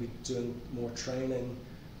 We're going to be doing more training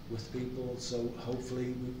with people, so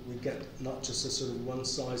hopefully we get not just a sort of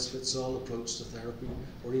one-size-fits-all approach to therapy,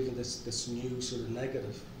 or even this new sort of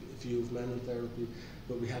negative view of men in therapy,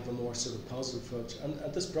 but we have a more sort of positive approach.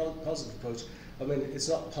 And this positive approach, I mean, it's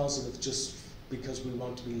not positive just because we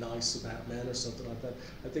want to be nice about men or something like that.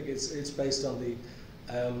 I think it's based on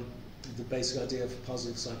the basic idea of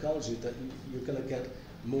positive psychology, that you're going to get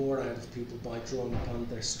more out of people by drawing upon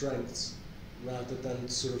their strengths rather than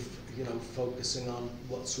sort of, you know, focusing on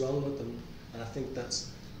what's wrong with them. And I think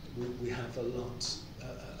that's, we have a lot,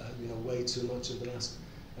 you know, way too much in the last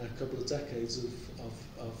couple of decades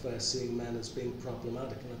of seeing men as being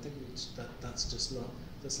problematic, and I think that's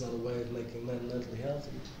not a way of making men mentally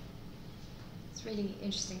healthy. It's really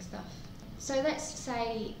interesting stuff. So let's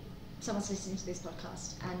say someone's listening to this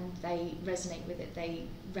podcast and they resonate with it, they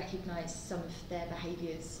recognise some of their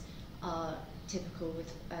behaviours are typical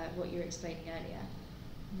with what you were explaining earlier.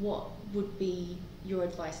 What would be your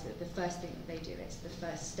advice that the first thing that they do is, the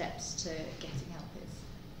first steps to getting help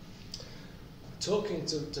is? Talking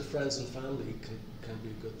to friends and family can be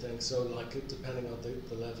a good thing. So, like, depending on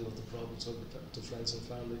the level of the problem, talking to friends and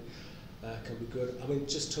family can be good. I mean,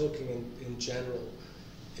 just talking in general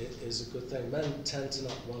is a good thing. Men tend to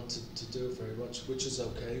not want to do it very much, which is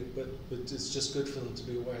okay, but it's just good for them to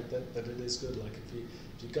be aware that it is good. Like,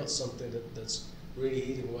 if you've got something that's really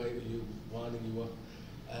eating away at you, winding you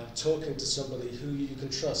up, talking to somebody who you can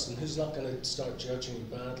trust and who's not going to start judging you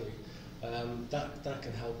badly, that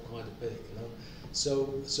can help quite a bit, you know.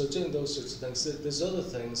 So doing those sorts of things. There's other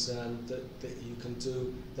things that you can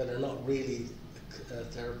do that are not really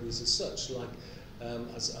therapies as such. Like,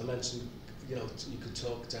 as I mentioned, you know, you could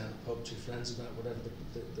talk down the pub to your friends about whatever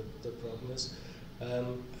the problem is.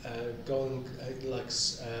 Going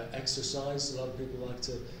exercise. A lot of people like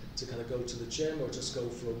to kind of go to the gym or just go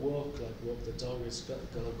for a walk, like walk the dog is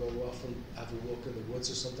going to go off and have a walk in the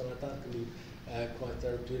woods or something like that. Can be quite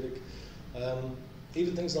therapeutic.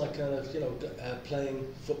 Even things like kind of, you know, playing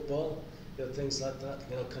football, you know, things like that,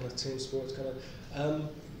 you know, kind of team sports, kind of.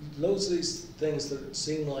 Loads of these things that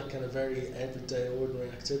seem like kind of very everyday, ordinary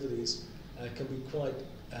activities can be quite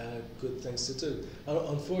good things to do.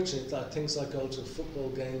 Unfortunately, things like going to a football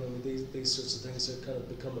game, I mean, these sorts of things have kind of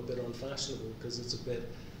become a bit unfashionable because it's a bit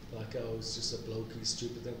like, oh, it's just a blokey,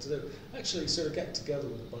 stupid thing to do. Actually, sort of get together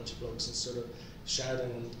with a bunch of blokes and sort of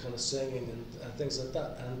shouting and kind of singing and things like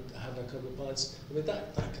that, and having a couple of pints. I mean,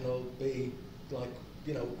 that can all be like,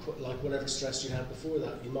 you know, like whatever stress you had before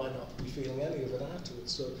that, you might not be feeling any of it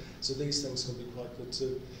afterwards. So these things can be quite good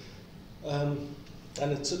too. And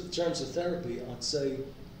in terms of therapy, I'd say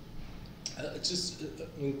I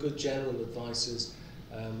mean, good general advice is,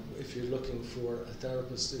 if you're looking for a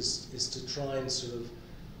therapist, is to try and sort of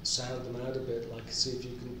sound them out a bit. Like, see if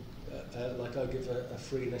you can, like, I'll give a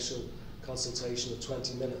free initial consultation of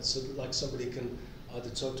 20 minutes, so that, like, somebody can either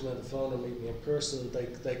talk to me on the phone or meet me in person, and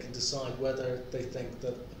they can decide whether they think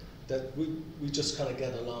that we just kind of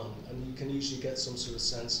get along, and you can usually get some sort of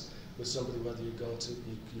sense with somebody whether you're going to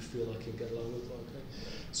you feel like you get along with them. Okay,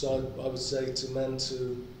 so I would say to men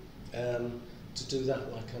to do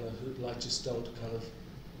that, like, kind of, like, just don't kind of,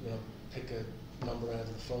 you know, pick a number out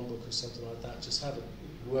of the phone book or something like that. Just have it,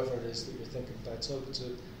 whoever it is that you're thinking about talking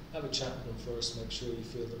to, have a chat with them first, make sure you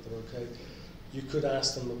feel that they're okay. You could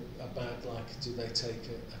ask them about, like, do they take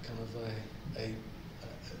a kind of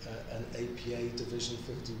an APA Division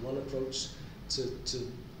 51 approach to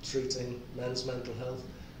treating men's mental health,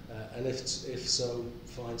 and if so,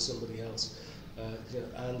 find somebody else. You know,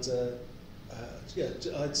 and yeah,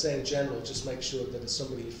 I'd say in general, just make sure that it's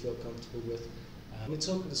somebody you feel comfortable with. I mean,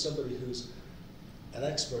 talking to somebody who's an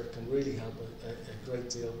expert can really help a great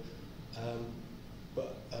deal.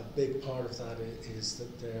 But a big part of that is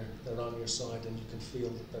that they're on your side, and you can feel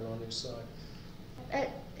that they're on your side. At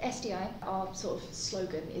SDI, our sort of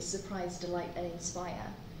slogan is surprise, delight and inspire.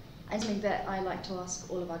 And something that I like to ask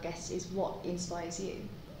all of our guests is, what inspires you?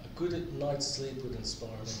 A good night's sleep would inspire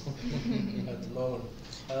me at the moment.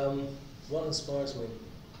 What inspires me?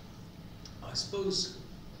 I suppose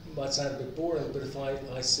it might sound a bit boring, but if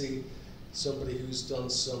I see somebody who's done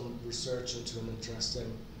some research into an interesting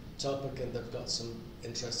topic and they've got some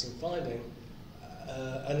interesting finding,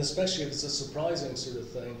 and especially if it's a surprising sort of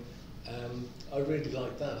thing, I really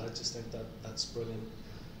like that. I just think that's brilliant.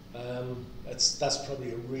 That's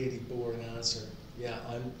probably a really boring answer. Yeah,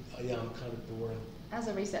 I'm kind of boring. As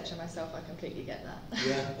a researcher myself, I completely get that.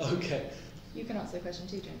 Yeah. Okay. You can answer the question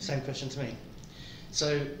too, James. Same question to me.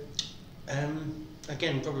 So,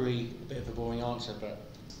 again, probably a bit of a boring answer, but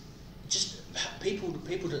just people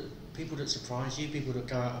that surprise you, people that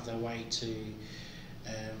go out of their way to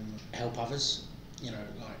help others. You know,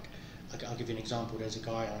 like I'll give you an example. There's a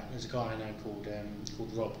guy I know called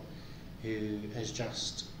Rob, who has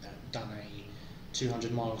just done a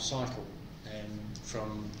 200-mile cycle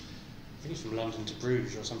from, I think it's from London to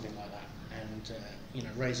Bruges or something like that, and you know,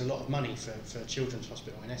 raised a lot of money for a children's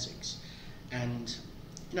hospital in Essex. And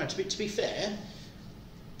you know, to be fair,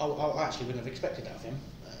 I actually wouldn't have expected that of him.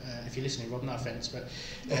 If you're listening, Rob, no offence, but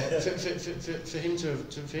for him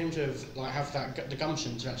to have like have the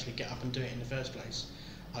gumption to actually get up and do it in the first place,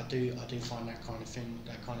 I do find that kind of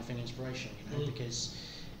thing inspiration, you know, because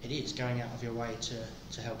it is going out of your way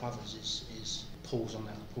to help others is pulls on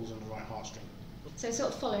the right heartstring. So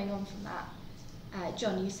sort of following on from that,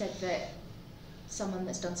 John, you said that someone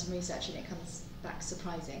that's done some research and it comes back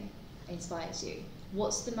surprising inspires you.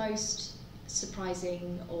 What's the most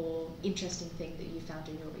surprising or interesting thing that you found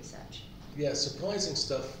in your research? Yeah, surprising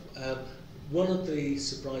stuff. One of the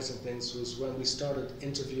surprising things was when we started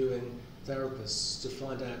interviewing therapists to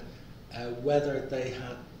find out whether they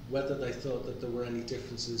thought that there were any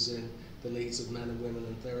differences in the needs of men and women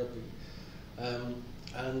in therapy.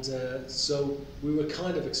 So we were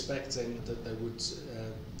kind of expecting that they would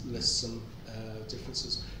list some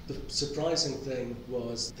differences. The surprising thing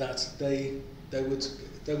was that they would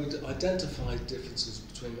identify differences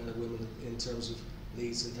between men and women in terms of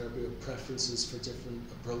needs in therapy or preferences for different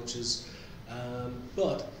approaches,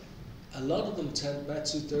 but a lot of them, about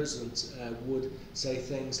 2/3 of them, would say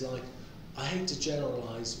things like, "I hate to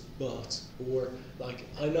generalise, but," or like,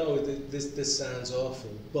 "I know that this sounds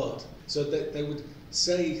awful, but." So they would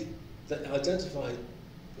say that, identify,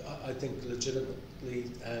 I think,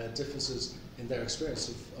 legitimately differences in their experience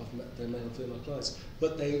of their male and female clients,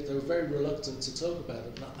 but they were very reluctant to talk about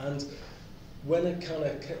it. And when it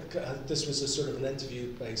this was a sort of an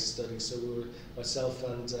interview-based study, so we were, myself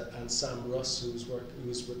and Sam Russ, who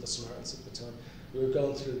was with the Samaritans at the time, we were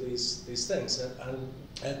going through these things,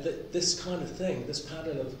 and this kind of thing, this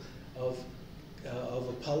pattern of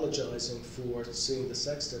apologising for seeing the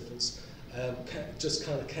sex difference, just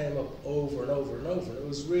kind of came up over and over and over. It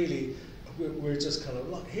was really, we're just kind of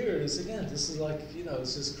like, here it is again. This is like, you know,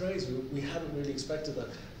 this is crazy. We hadn't really expected that,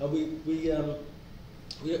 and we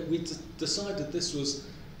decided this was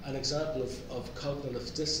an example of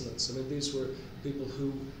cognitive dissonance. I mean, these were people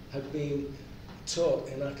who had been taught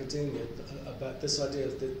in academia about this idea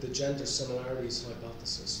of the gender similarities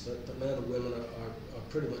hypothesis, that men and women are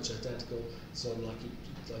pretty much identical, so like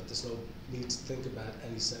there's no need to think about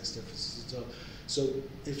any sex differences at all. So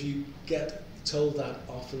if you get told that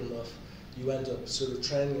often enough, you end up sort of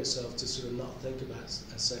training yourself to sort of not think about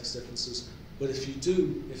sex differences. But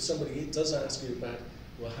if somebody does ask you about,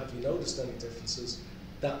 well, have you noticed any differences,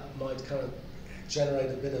 that might kind of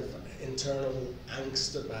generate a bit of internal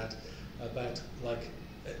angst about like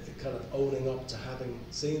kind of owning up to having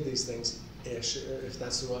seen these things, if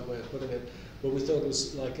that's the right way of putting it. But we thought it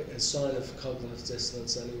was like a sign of cognitive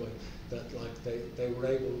dissonance anyway, that like they were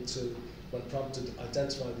able to, when prompted,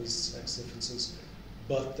 identify these sex differences,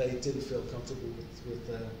 but they didn't feel comfortable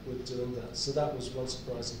with doing that. So that was one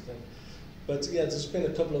surprising thing. But yeah, there's been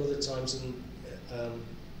a couple of other times in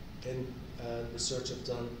research I've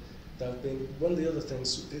done. There have been, one of the other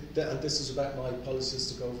things, and this is about my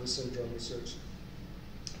polycystic ovary syndrome research.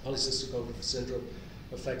 Polycystic ovary syndrome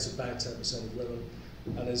affects about 10% of women,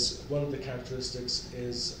 and is one of the characteristics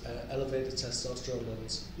is elevated testosterone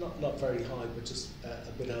levels, not very high, but just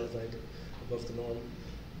a bit elevated above the norm.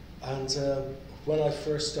 And when I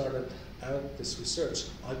first started out this research,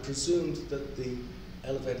 I presumed that the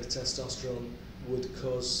elevated testosterone would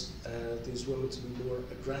cause these women to be more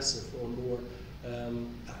aggressive or more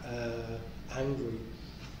angry.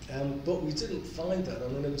 But we didn't find that. I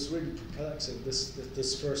mean, it was really perplexing,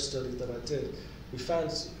 this first study that I did. We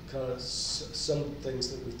found kind of some things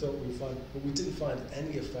that we thought we would find, but we didn't find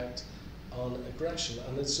any effect on aggression.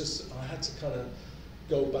 And it's just, I had to kind of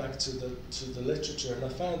go back to the literature, and I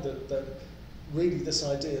found that really this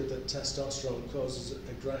idea that testosterone causes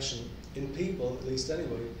aggression in people, at least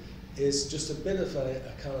anyway, is just a bit of a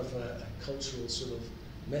kind of a cultural sort of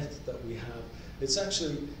myth that we have. It's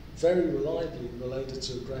actually very reliably related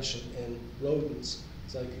to aggression in rodents.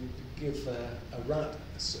 It's like you give a rat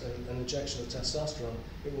an injection of testosterone,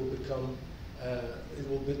 it will become,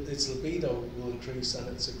 its libido will increase and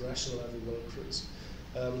its aggression level will increase.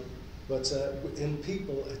 But in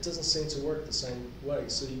people, it doesn't seem to work the same way.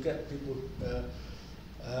 So you get people,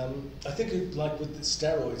 I think like with the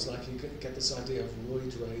steroids, like you get this idea of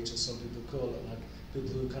roid rage, as some people call it, like people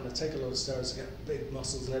who kind of take a lot of steroids, get big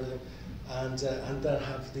muscles and everything, and then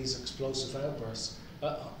have these explosive outbursts.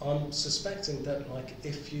 I'm suspecting that, like,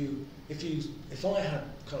 if I had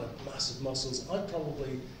kind of massive muscles, I'd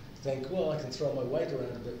probably think, well, I can throw my weight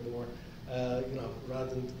around a bit more,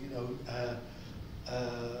 rather than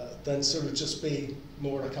than sort of just be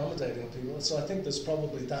more accommodating of people. So I think there's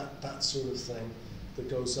probably that sort of thing that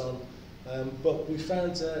goes on. But we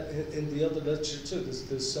found in the other literature too,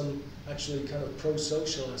 there's some actually kind of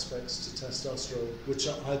pro-social aspects to testosterone, which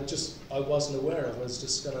I wasn't aware of.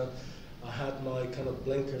 I had my kind of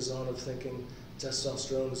blinkers on of thinking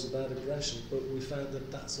testosterone is about aggression, but we found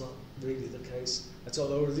that that's not really the case at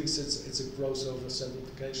all, or at least it's a gross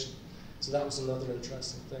oversimplification. So that was another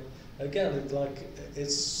interesting thing. Again,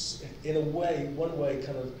 it's in a way, one way,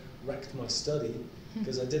 kind of wrecked my study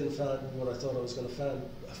because I didn't find what I thought I was going to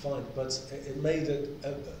find, but it made it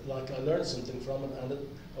like I learned something from it, and it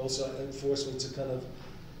also forced me to kind of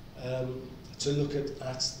to look at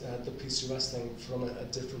the PCOS thing from a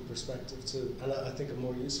different perspective too, and I think a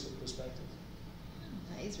more useful perspective.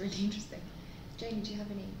 Oh, that is really interesting. Jamie, do you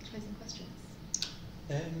have any closing questions?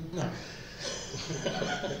 No.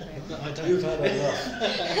 No, I don't. You've had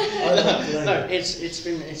enough. No, it's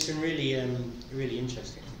been really really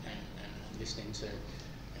interesting listening to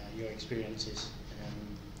your experiences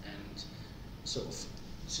and sort of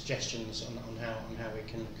suggestions on how we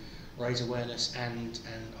can raise awareness and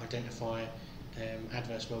identify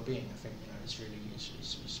adverse well-being. I think it's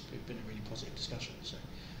been a really positive discussion. So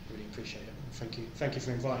I really appreciate it. Thank you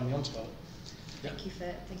for inviting me on, Scarlett. Yeah.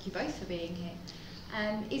 Thank you both for being here.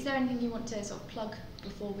 Is there anything you want to sort of plug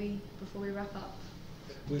before we wrap up?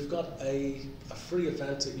 We've got a free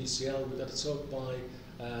event at UCL. We've got a talk by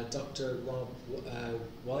Dr. Rob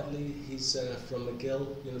Whiteley. He's from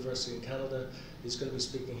McGill University in Canada. He's going to be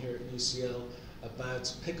speaking here at UCL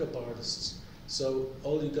about pickup artists. So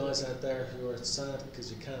all you guys out there who are sad because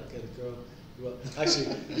you can't get a girl, well,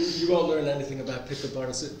 actually, you won't learn anything about pickup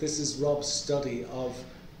artists. This is Rob's study of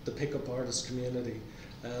the pickup artist community,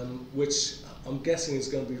 which I'm guessing is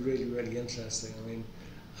going to be really, really interesting. I mean,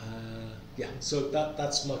 yeah. So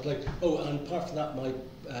that's my play. Oh, and apart from that,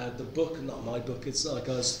 the book, not my book. It's like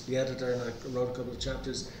I was the editor, and I wrote a couple of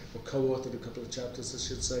chapters, or co-authored a couple of chapters, I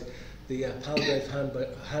should say. The Palgrave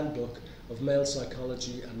Handbook of Male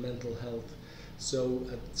Psychology and Mental Health. So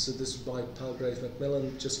this is by Palgrave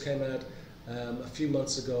Macmillan. Just came out a few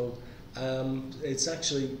months ago. It's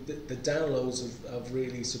actually the downloads have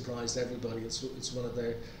really surprised everybody. It's one of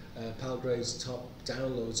their Palgrave's top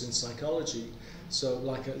downloads in psychology. So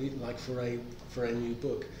like for a new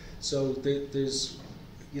book. So there's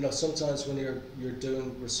sometimes when you're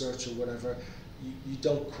doing research or whatever, you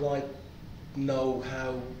don't quite know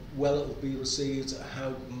how well it will be received,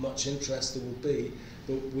 how much interest there will be.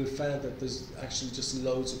 But we've found that there's actually just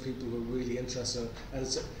loads of people who are really interested, and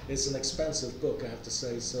it's an expensive book, I have to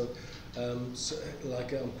say. So I'm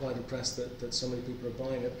quite impressed that so many people are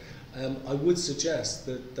buying it. I would suggest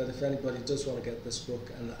that if anybody does want to get this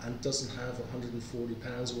book and doesn't have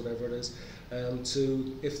 £140 or whatever it is,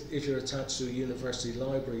 if you're attached to a university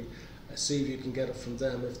library, see if you can get it from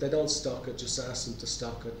them. If they don't stock it, just ask them to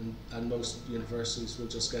stock it, and most universities will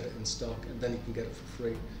just get it in stock, and then you can get it for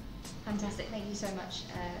free. Fantastic. Thank you so much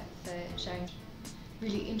for sharing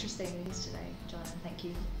really interesting news today, John, and thank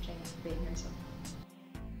you, Jamie, for being here as well.